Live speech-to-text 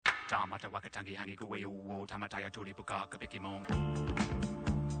The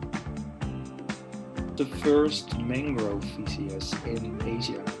first mangrove VCS in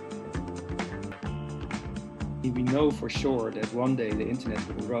Asia. We know for sure that one day the internet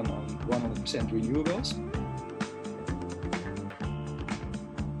will run on 100% renewables.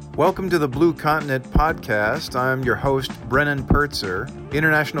 Welcome to the Blue Continent podcast. I'm your host, René Post,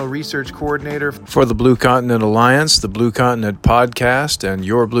 International Research Coordinator for the Blue Continent Alliance, the Blue Continent podcast, and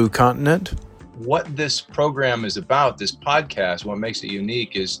Your Blue Continent. What this program is about, this podcast, what makes it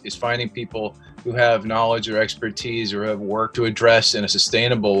unique is finding people who have knowledge or expertise or have worked to address in a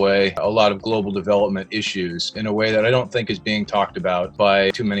sustainable way a lot of global development issues in a way that I don't think is being talked about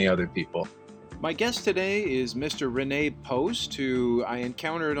by too many other people. My guest today is Mr. René Post, who I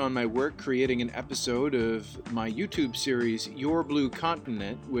encountered on my work creating an episode of my YouTube series, Your Blue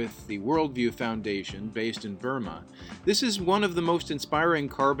Continent, with the Worldview Foundation based in Burma. This is one of the most inspiring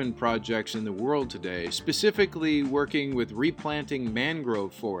carbon projects in the world today, specifically working with replanting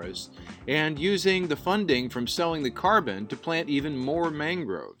mangrove forests and using the funding from selling the carbon to plant even more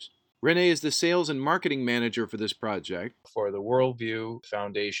mangroves. René is the sales and marketing manager for this project for the Worldview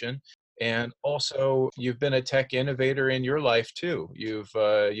Foundation. And also, you've been a tech innovator in your life too. You've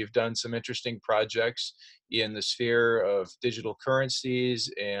done some interesting projects in the sphere of digital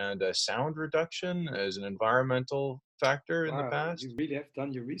currencies and sound reduction as an environmental factor in the past. You really have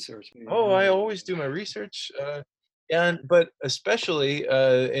done your research. Oh, I always do my research, but especially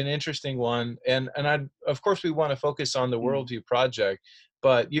an interesting one. And of course, we want to focus on the Worldview project.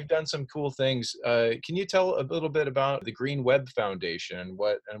 But you've done some cool things. Can you tell a little bit about the Green Web Foundation and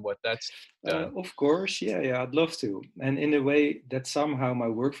what that's done? Of course, yeah, I'd love to. And in a way that somehow my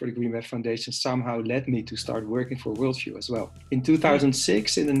work for the Green Web Foundation somehow led me to start working for Worldview as well. In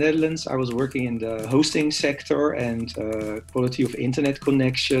 2006 in the Netherlands, I was working in the hosting sector and quality of internet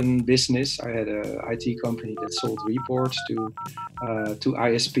connection business. I had an IT company that sold reports to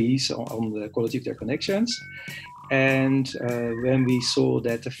ISPs on the quality of their connections. And when we saw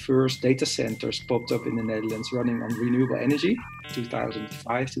that the first data centers popped up in the Netherlands running on renewable energy,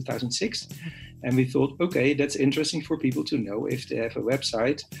 2005, 2006, and we thought, okay, that's interesting for people to know if they have a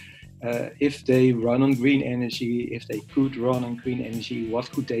website, if they run on green energy, if they could run on green energy, what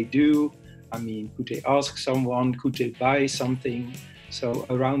could they do? I mean, could they ask someone? Could they buy something? So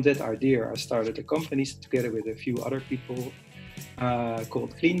around that idea, I started a company together with a few other people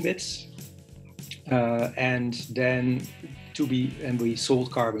called CleanBits. And then we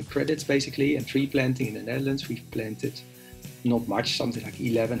sold carbon credits basically and tree planting in the Netherlands. We've planted not much, something like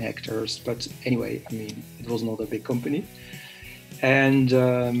 11 hectares, but anyway, I mean, it was not a big company. And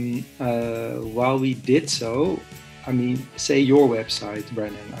while we did so, I mean, say your website,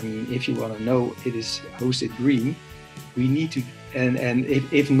 Brennan, I mean, if you want to know it is hosted green, we need to, and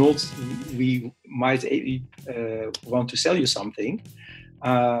if not, we might want to sell you something.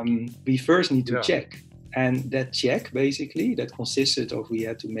 We first need to check. And that check, basically, that consisted of we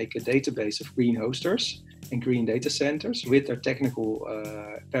had to make a database of green hosters and green data centers with their technical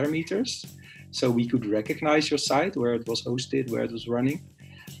parameters. So we could recognize your site, where it was hosted, where it was running.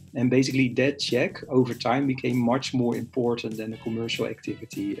 And basically that check over time became much more important than the commercial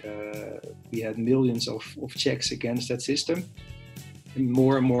activity. We had millions of checks against that system. And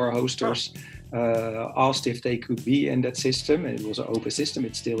more hosters asked if they could be in that system, and it was an open system.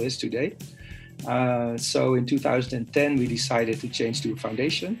 It still is today. So in 2010, we decided to change to a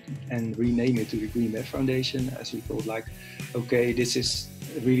foundation and rename it to the Green Web Foundation, as we thought, like, okay, this is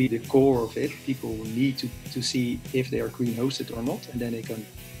really the core of it. People need to see if they are green hosted or not, and then they can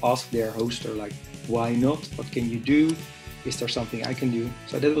ask their hoster, like, why not? What can you do? Is there something I can do?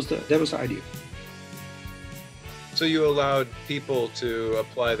 So that was the idea. So you allowed people to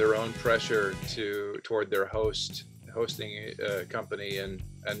apply their own pressure toward their hosting company and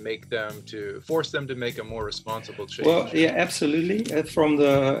force them to make a more responsible change. Well, yeah, absolutely.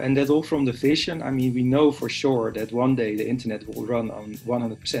 And that's all from the vision. I mean, we know for sure that one day the internet will run on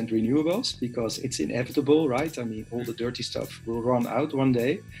 100% renewables because it's inevitable, right? I mean, all the dirty stuff will run out one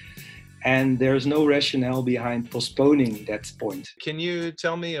day. And there's no rationale behind postponing that point. Can you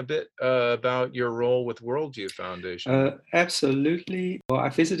tell me a bit about your role with Worldview Foundation? Absolutely. Well, I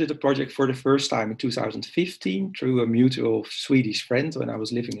visited the project for the first time in 2015 through a mutual Swedish friend when I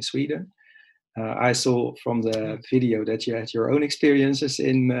was living in Sweden. I saw from the video that you had your own experiences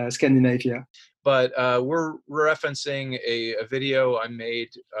in Scandinavia. But we're referencing a video I made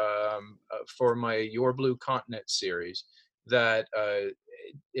for my Your Blue Continent series that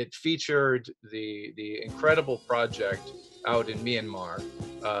it featured the incredible project out in Myanmar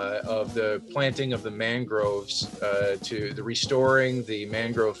of the planting of the mangroves, to the restoring the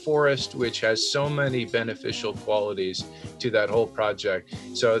mangrove forest, which has so many beneficial qualities to that whole project.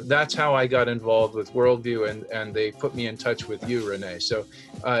 So that's how I got involved with Worldview, and they put me in touch with you, René. So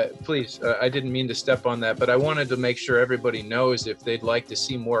please, I didn't mean to step on that, but I wanted to make sure everybody knows if they'd like to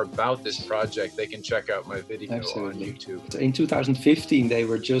see more about this project, they can check out my video on YouTube. In 2015, they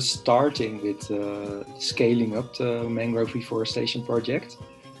were just starting with scaling up the mangrove reforestation project.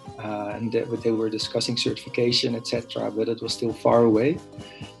 And they were discussing certification, etc., but it was still far away.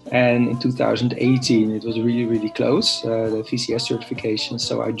 And in 2018, it was really, really close, the VCS certification.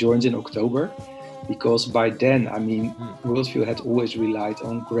 So I joined in October, because by then, I mean, Worldview had always relied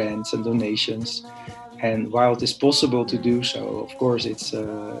on grants and donations. And while it is possible to do so, of course, it's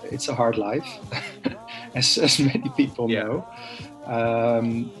a hard life, as many people know.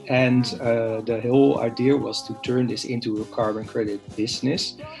 And the whole idea was to turn this into a carbon credit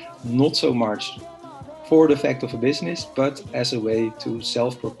business, not so much for the fact of a business, but as a way to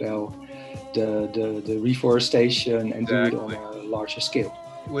self-propel the reforestation and do it on a larger scale.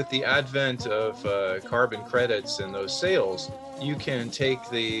 With the advent of carbon credits and those sales, you can take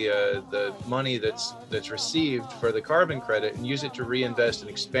the money that's received for the carbon credit and use it to reinvest in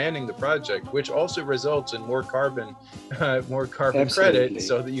expanding the project, which also results in more carbon credit,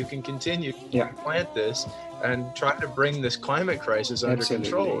 so that you can continue to plant this and try to bring this climate crisis under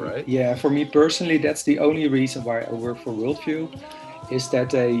control, right? Yeah, for me personally, that's the only reason why I work for Worldview, is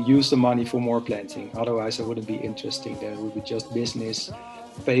that they use the money for more planting. Otherwise, it wouldn't be interesting. Then it would be just business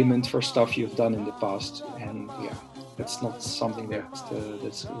payment for stuff you've done in the past. And yeah, that's not something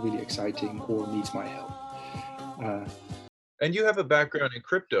that's really exciting or needs my help. And you have a background in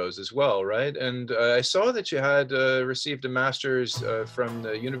cryptos as well, right? And I saw that you had received a master's from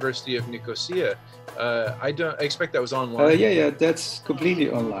the University of Nicosia. I expect that was online. Yeah, that's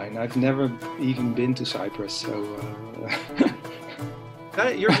completely online. I've never even been to Cyprus, so...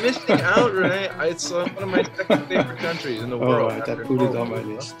 You're missing out, René. It's one of my second favorite countries in the world. Right, I put it on my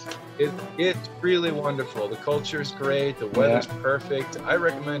list. It's really wonderful. The culture's great. The weather's perfect. I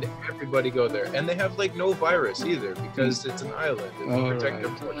recommend everybody go there. And they have like no virus either, because it's an island. It's protected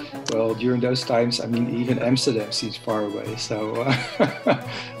their borders. Well, during those times, I mean, even Amsterdam seems far away. So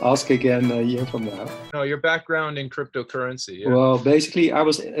ask again a year from now. No, your background in cryptocurrency. Yeah. Well, basically, I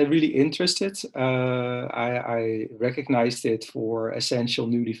was really interested. I recognized it for essential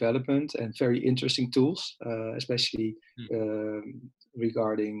new development and very interesting tools, especially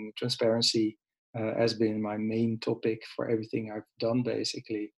regarding transparency has been my main topic for everything I've done,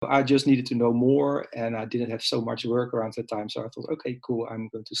 basically. I just needed to know more, and I didn't have so much work around the time. So I thought, okay, cool, I'm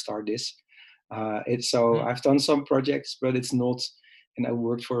going to start this. I've done some projects, but it's not, and I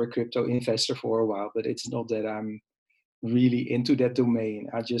worked for a crypto investor for a while, but it's not that I'm really into that domain.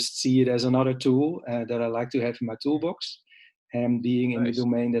 I just see it as another tool that I like to have in my toolbox. And being in the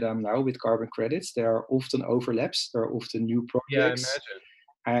domain that I'm now with carbon credits, there are often overlaps. There are often new projects.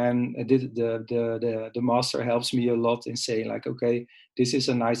 Yeah, I imagine. And the master helps me a lot in saying like, okay, this is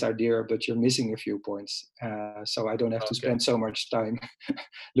a nice idea, but you're missing a few points. So I don't have to spend so much time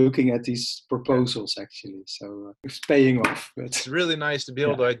looking at these proposals, actually. So it's paying off. But it's really nice to be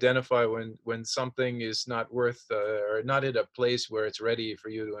able to identify when something is not worth or not in a place where it's ready for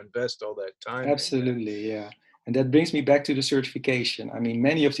you to invest all that time. Absolutely, yeah. And that brings me back to the certification. I mean,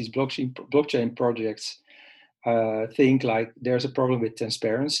 many of these blockchain projects think like there's a problem with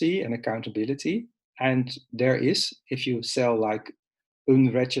transparency and accountability. And there is, if you sell like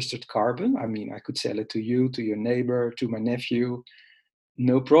unregistered carbon. I mean, I could sell it to you, to your neighbor, to my nephew.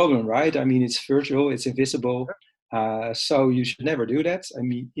 No problem, right? I mean, it's virtual, it's invisible. So you should never do that. I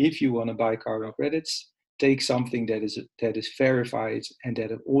mean, if you want to buy carbon credits, take something that is verified and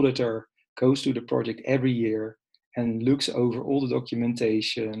that an auditor goes to the project every year and looks over all the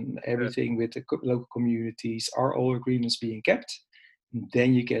documentation, everything with the local communities. Are all agreements being kept?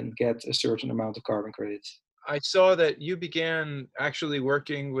 Then you can get a certain amount of carbon credits. I saw that you began actually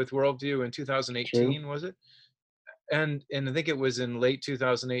working with Worldview in 2018, was it? And I think it was in late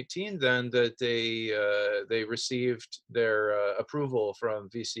 2018 then that they received their approval from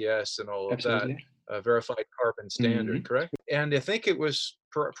VCS and all of that, verified carbon standard, correct? And I think it was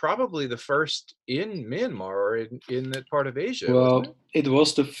probably the first in Myanmar or in that part of Asia. Well, it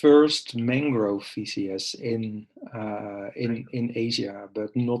was the first mangrove VCS in Asia,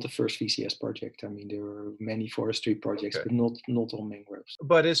 but not the first VCS project. I mean, there were many forestry projects, but not on mangroves.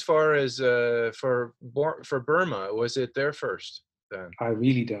 But as far as for Burma, was it their first then? I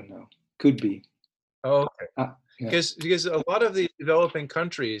really don't know. Could be. Oh, okay. Because a lot of the developing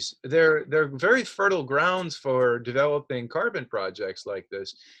countries, they're very fertile grounds for developing carbon projects like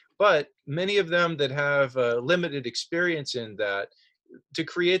this, but many of them that have limited experience in that, to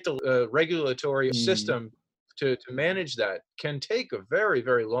create the regulatory system to manage that can take a very,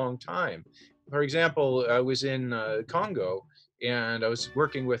 very long time. For example, I was in Congo, and I was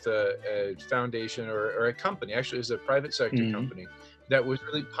working with a foundation or a company, actually it was a private sector company, that was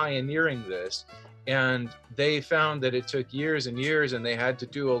really pioneering this. And they found that it took years and years, and they had to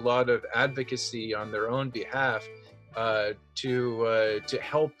do a lot of advocacy on their own behalf to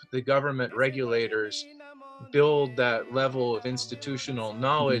help the government regulators build that level of institutional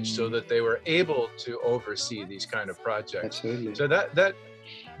knowledge so that they were able to oversee these kind of projects. Absolutely. So that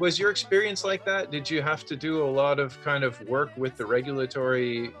was your experience like that? Did you have to do a lot of kind of work with the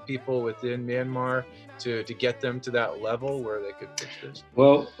regulatory people within Myanmar to get them to that level where they could pitch this?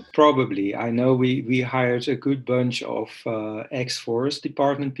 Well, probably. I know we hired a good bunch of ex-forest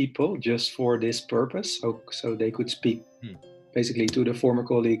department people just for this purpose, so they could speak basically to the former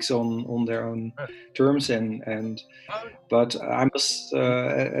colleagues on their own terms. But I must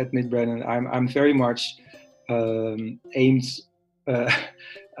admit, Brennan, I'm very much aimed.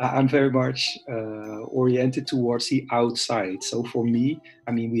 I'm very much oriented towards the outside. So for me,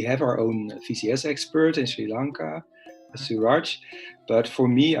 I mean, we have our own VCS expert in Sri Lanka, Suraj. But for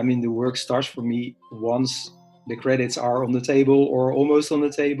me, I mean, the work starts for me once the credits are on the table or almost on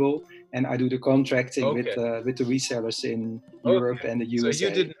the table, and I do the contracting with the resellers in Europe and the USA. So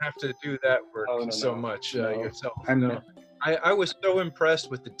you didn't have to do that work much yourself. I was so impressed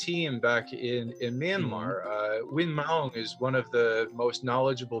with the team back in Myanmar. Win Maung is one of the most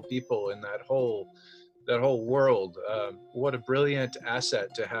knowledgeable people in that whole world. What a brilliant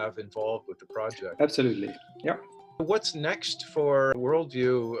asset to have involved with the project. Absolutely, yeah. What's next for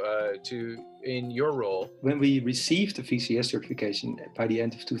Worldview in your role? When we received the VCS certification by the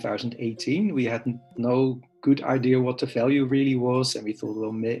end of 2018, we had no good idea what the value really was, and we thought,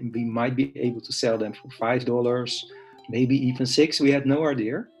 well, we might be able to sell them for $5, maybe even $6. We had no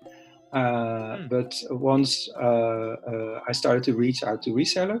idea. But once I started to reach out to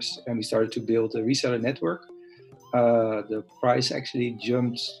resellers and we started to build a reseller network, the price actually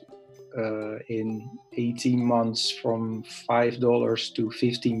jumped in 18 months from $5 to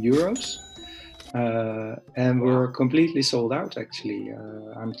 €15. And we're completely sold out, actually.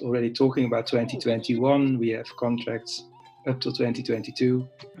 I'm already talking about 2021. We have contracts up to 2022.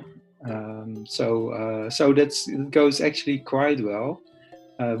 So it goes actually quite well,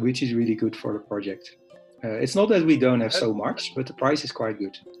 which is really good for the project. It's not that we don't have so much, but the price is quite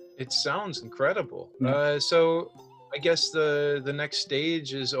good. It sounds incredible. So I guess the next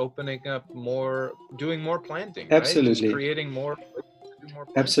stage is opening up doing more planting. Absolutely. Right? Just creating more.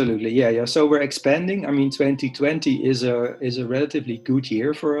 Absolutely, yeah. So we're expanding. I mean, 2020 is a relatively good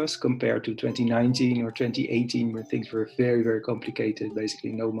year for us compared to 2019 or 2018, when things were very, very complicated.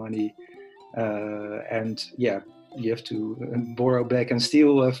 Basically, no money, and yeah, you have to borrow back and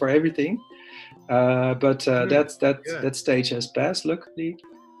steal for everything. But that stage has passed, luckily,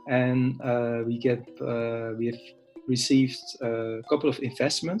 and we have received a couple of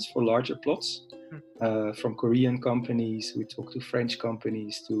investments for larger plots. From Korean companies, we talk to French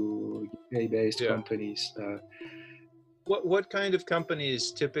companies, to UK-based companies. What kind of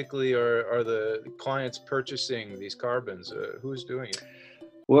companies typically are the clients purchasing these carbons? Who's doing it?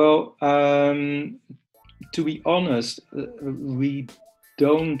 Well, to be honest, we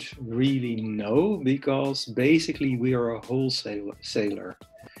don't really know, because basically we are a wholesaler.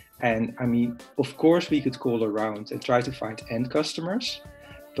 And I mean, of course, we could call around and try to find end customers.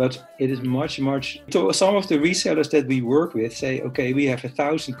 But it is much. So some of the resellers that we work with say, okay, we have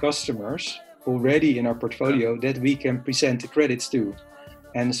 1,000 customers already in our portfolio that we can present the credits to.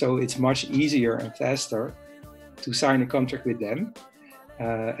 And so it's much easier and faster to sign a contract with them.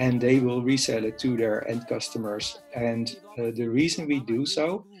 And they will resell it to their end customers. And the reason we do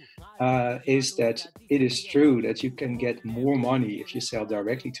so is that it is true that you can get more money if you sell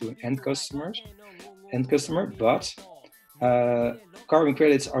directly to an end customer, but carbon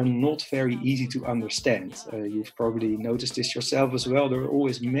credits are not very easy to understand. You've probably noticed this yourself as well. There are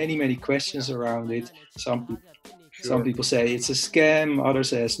always many questions around it. Some people say it's a scam. Others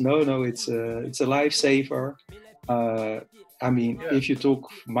says no, it's a lifesaver. I mean, if you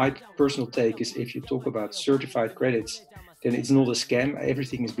talk, my personal take is, if you talk about certified credits, then it's not a scam.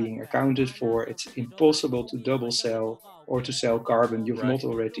 Everything is being accounted for. It's impossible to double sell or to sell carbon you've not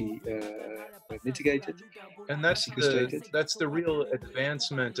already mitigated. And that's the real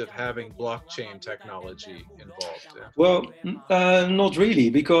advancement of having blockchain technology involved. Well, not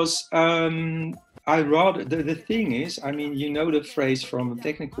really, because The thing is, I mean, you know the phrase from the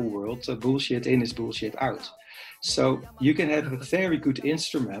technical world, bullshit in is bullshit out. So you can have a very good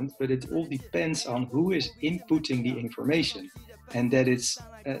instrument, but it all depends on who is inputting the information, and that it's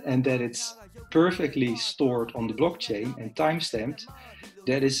perfectly stored on the blockchain and timestamped.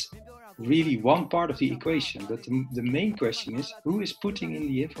 That is really one part of the equation, but the main question is who is putting in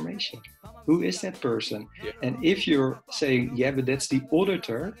the information? Who is that person? Yeah. And if you're saying, yeah, but that's the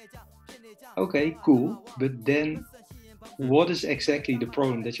auditor, okay, cool, but then what is exactly the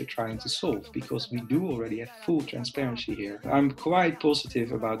problem that you're trying to solve? Because we do already have full transparency here. I'm quite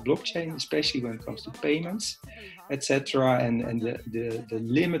positive about blockchain, especially when it comes to payments, etc., and the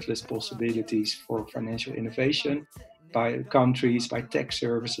limitless possibilities for financial innovation by countries, by tech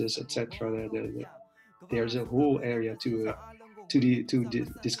services, etc. There's a whole area to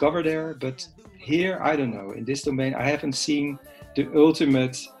discover there. But here, I don't know. In this domain, I haven't seen the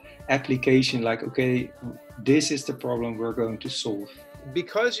ultimate application. Like, okay, this is the problem we're going to solve.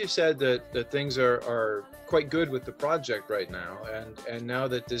 Because you said that things are quite good with the project right now, and now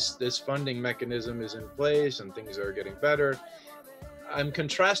that this funding mechanism is in place and things are getting better, I'm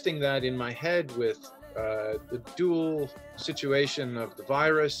contrasting that in my head with the dual situation of the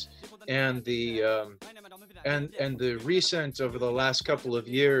virus and the recent, over the last couple of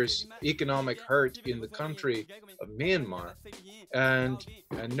years, economic hurt in the country of Myanmar, and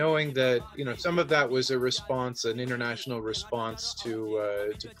knowing that, you know, some of that was a response, an international response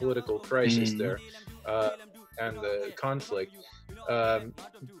to political crisis there, and the conflict.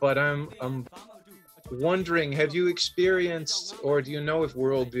 But I'm wondering, have you experienced, or do you know if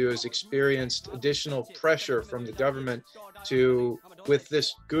Worldview has experienced additional pressure from the government to, with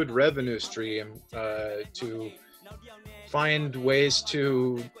this good revenue stream, to find ways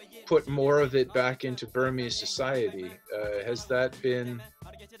to put more of it back into Burmese society? Has that been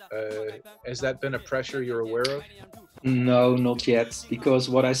a pressure you're aware of? No, not yet, because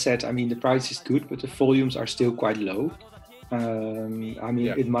what I said, I mean, the price is good, but the volumes are still quite low. I mean,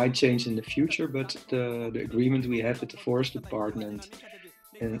 it might change in the future, but the agreement we have with the Forest Department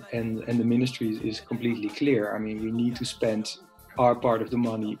and the ministry is completely clear. I mean, we need to spend our part of the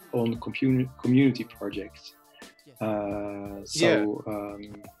money on community projects. So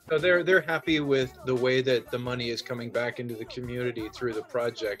they're happy with the way that the money is coming back into the community through the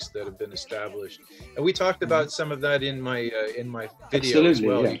projects that have been established. And we talked about some of that in my video as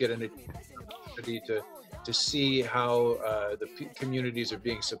well. You get an opportunity to see how the communities are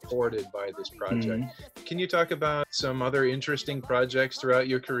being supported by this project. Can you talk about some other interesting projects throughout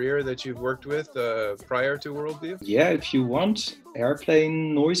your career that you've worked with prior to Worldview? Yeah, if you want.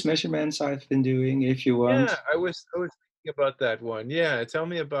 Airplane noise measurements I've been doing, if you want. Yeah, I was thinking about that one. Yeah, tell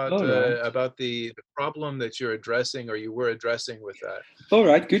me about the problem that you're addressing, or you were addressing, with that. All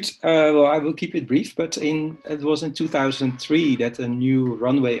right, good. Well, I will keep it brief, but it was in 2003 that a new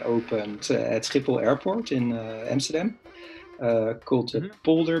runway opened at Schiphol Airport in Amsterdam, called the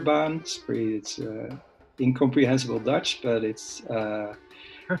Polderbaan. It's incomprehensible Dutch, but it's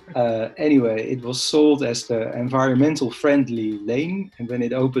anyway, it was sold as the environmental friendly lane, and when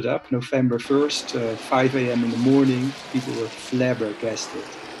it opened up November 1st, 5 a.m. in the morning, people were flabbergasted.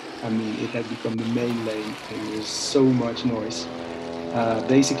 I mean, it had become the main lane. There was so much noise.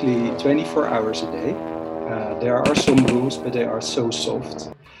 Basically 24 hours a day. There are some rules, but they are so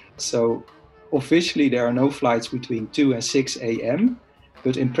soft. So officially there are no flights between 2 and 6 a.m.,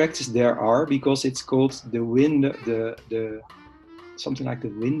 but in practice there are, because it's called the window, something like the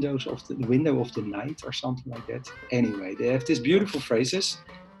window of the night or something like that. Anyway, they have these beautiful phrases,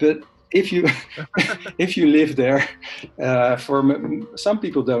 but if you if you live there, for some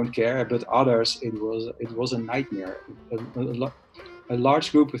people don't care, but others it was a nightmare. A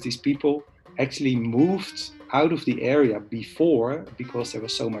large group of these people actually moved out of the area before, because there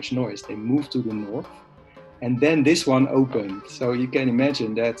was so much noise. They moved to the north, and then this one opened. So you can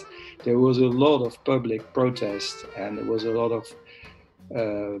imagine that there was a lot of public protest, and there was a lot of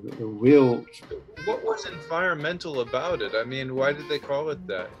will. What was environmental about it? I mean, why did they call it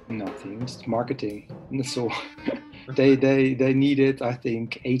that? Nothing. It's marketing. So they needed, I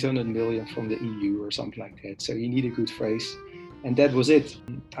think, 800 million from the EU or something like that. So you need a good phrase, and that was it.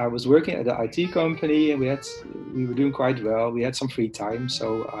 I was working at the IT company, and we were doing quite well. We had some free time,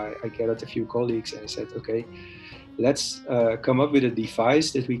 so I gathered a few colleagues and I said, okay, let's come up with a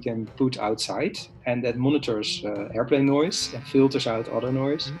device that we can put outside and that monitors airplane noise and filters out other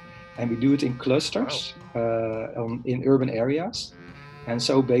noise. And we do it in clusters in urban areas. And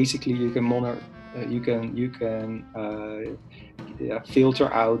so basically you can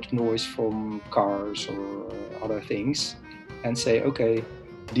filter out noise from cars or other things and say, okay,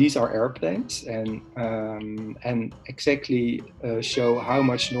 these are airplanes, and exactly show how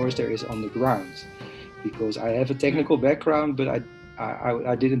much noise there is on the ground. Because I have a technical background, but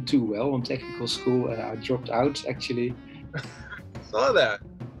I didn't do well on technical school, and I dropped out actually. Saw that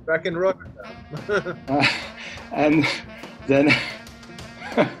back in Rotterdam. And then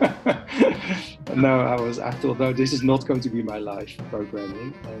no, I thought, no, this is not going to be my life,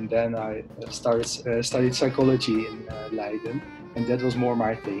 programming. And then I studied psychology in Leiden, and that was more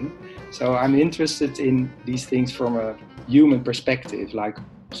my thing. So I'm interested in these things from a human perspective, like,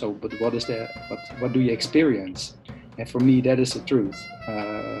 so, but what do you experience? And for me, that is the truth.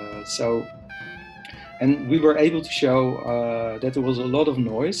 And we were able to show that there was a lot of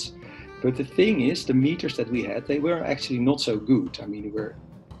noise, but the thing is, the meters that we had, they were actually not so good. I mean, they were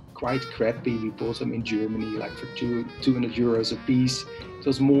quite crappy. We bought them in Germany, like for 200 euros a piece. It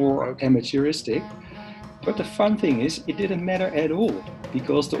was more amateuristic. But the fun thing is, it didn't matter at all,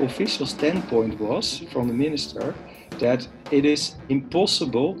 because the official standpoint was, from the minister, that it is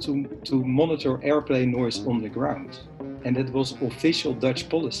impossible to monitor airplane noise on the ground. And that was official Dutch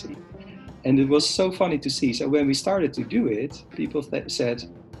policy. And it was so funny to see. So when we started to do it, people said,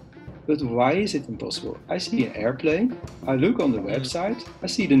 but why is it impossible? I see an airplane, I look on the website, I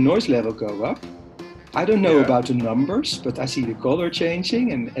see the noise level go up. I don't know about the numbers, but I see the color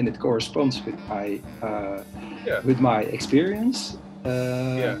changing, and it corresponds with my experience.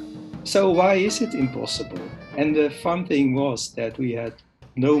 So why is it impossible? And the fun thing was that we had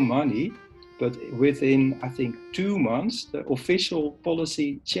no money, but within, I think, 2 months, the official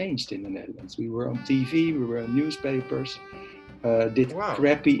policy changed in the Netherlands. We were on TV, we were in newspapers, did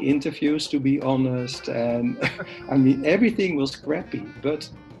crappy interviews, to be honest. And I mean, everything was crappy, but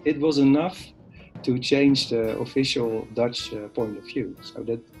it was enough to change the official Dutch point of view. So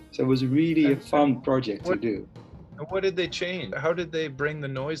it was really a fun project to do. What did they change? How did they bring the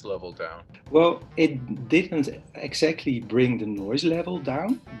noise level down? Well, it didn't exactly bring the noise level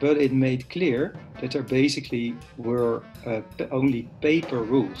down, but it made clear that there basically were only paper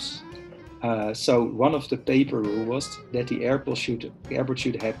rules. So one of the paper rules was that the airport should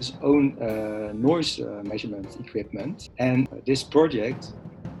have its own noise measurement equipment. And this project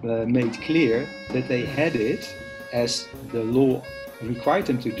made clear that they had it as the law required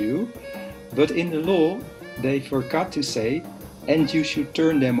them to do, but in the law they forgot to say, and you should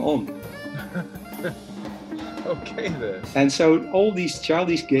turn them on. Okay then. And so all these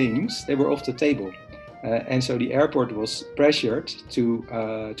childish games, they were off the table. And so the airport was pressured to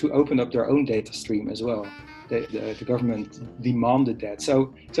open up their own data stream as well. The government demanded that.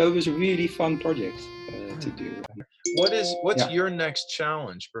 So it was a really fun project to do. What's your next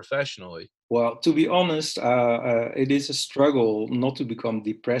challenge professionally? Well, to be honest, it is a struggle not to become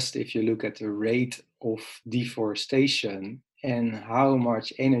depressed if you look at the rate of deforestation and how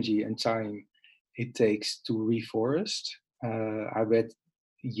much energy and time it takes to reforest. I read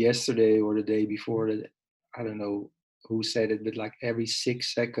yesterday or the day before that, I don't know who said it, but like every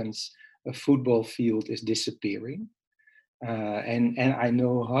 6 seconds a football field is disappearing. And I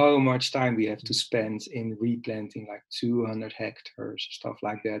know how much time we have to spend in replanting, like 200 hectares, stuff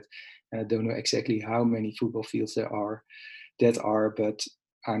like that. I don't know exactly how many football fields there are, but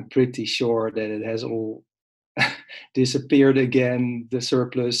I'm pretty sure that it has all disappeared again, the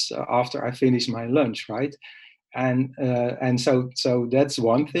surplus, after I finish my lunch, right? And so that's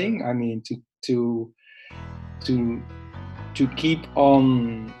one thing. I mean, to keep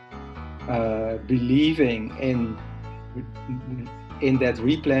on believing in that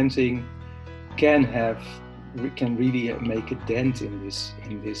replanting can really make a dent in this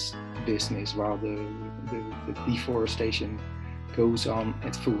business while the deforestation goes on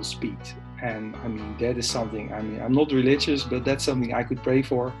at full speed. And I mean, that is something, I mean, I'm not religious, but that's something I could pray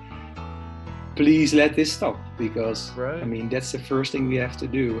for. Please let this stop, because I mean, that's the first thing we have to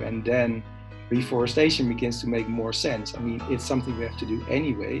do. And then reforestation begins to make more sense. I mean, it's something we have to do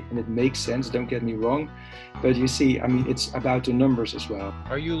anyway, and it makes sense, don't get me wrong. But you see, I mean, it's about the numbers as well.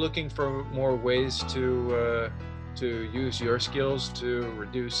 Are you looking for more ways to use your skills to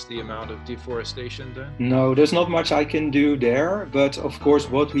reduce the amount of deforestation then? No, there's not much I can do there. But of course,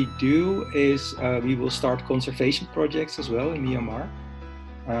 what we do is we will start conservation projects as well in Myanmar,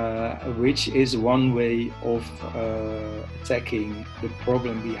 which is one way of attacking the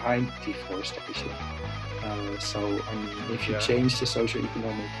problem behind deforestation. So, I mean, if you change the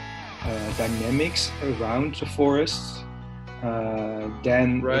socio-economic dynamics around the forests,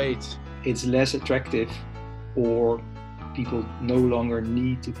 then it's less attractive, or people no longer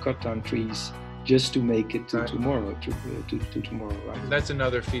need to cut down trees just to make it to tomorrow. To tomorrow, right? That's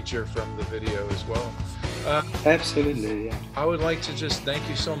another feature from the video as well. Absolutely, yeah. I would like to just thank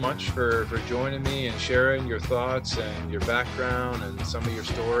you so much for joining me and sharing your thoughts and your background and some of your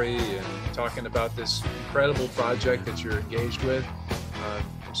story and talking about this incredible project that you're engaged with.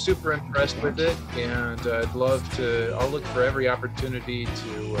 I'm super impressed with it, and I'll look for every opportunity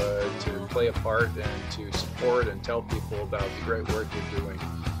to play a part and to support and tell people about the great work you're doing.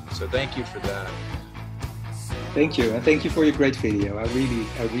 So thank you for that. Thank you, and thank you for your great video. I really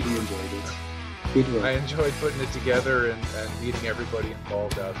enjoyed it. Good work. I enjoyed putting it together and meeting everybody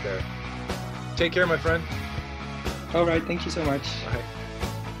involved out there. Take care, my friend. All right, thank you so much. Bye.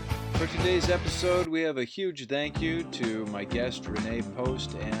 For today's episode, we have a huge thank you to my guest, René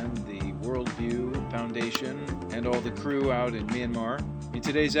Post, and the Worldview Foundation, and all the crew out in Myanmar. In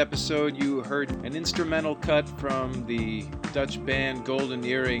today's episode, you heard an instrumental cut from the Dutch band Golden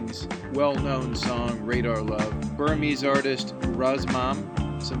Earrings' well-known song, Radar Love, Burmese artist Razmam,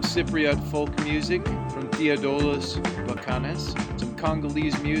 some Cypriot folk music from Theodolos Vakanes, some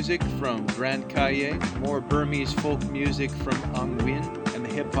Congolese music from Grand Kaye, more Burmese folk music from Ang Win, and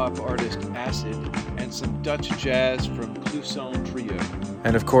the hip-hop artist Acid, and some Dutch jazz from Clusson Trio.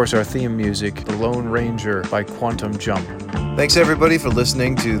 And of course our theme music, The Lone Ranger by Quantum Jump. Thanks everybody for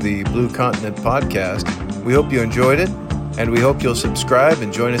listening to the Blue Continent podcast. We hope you enjoyed it, and we hope you'll subscribe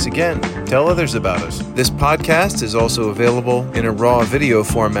and join us again. Tell others about us. This podcast is also available in a raw video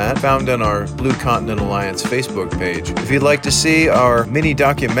format found on our Blue Continent Alliance Facebook page. If you'd like to see our mini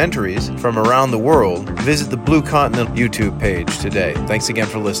documentaries from around the world, visit the Blue Continent YouTube page today. Thanks again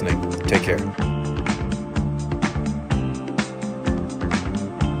for listening. Take care.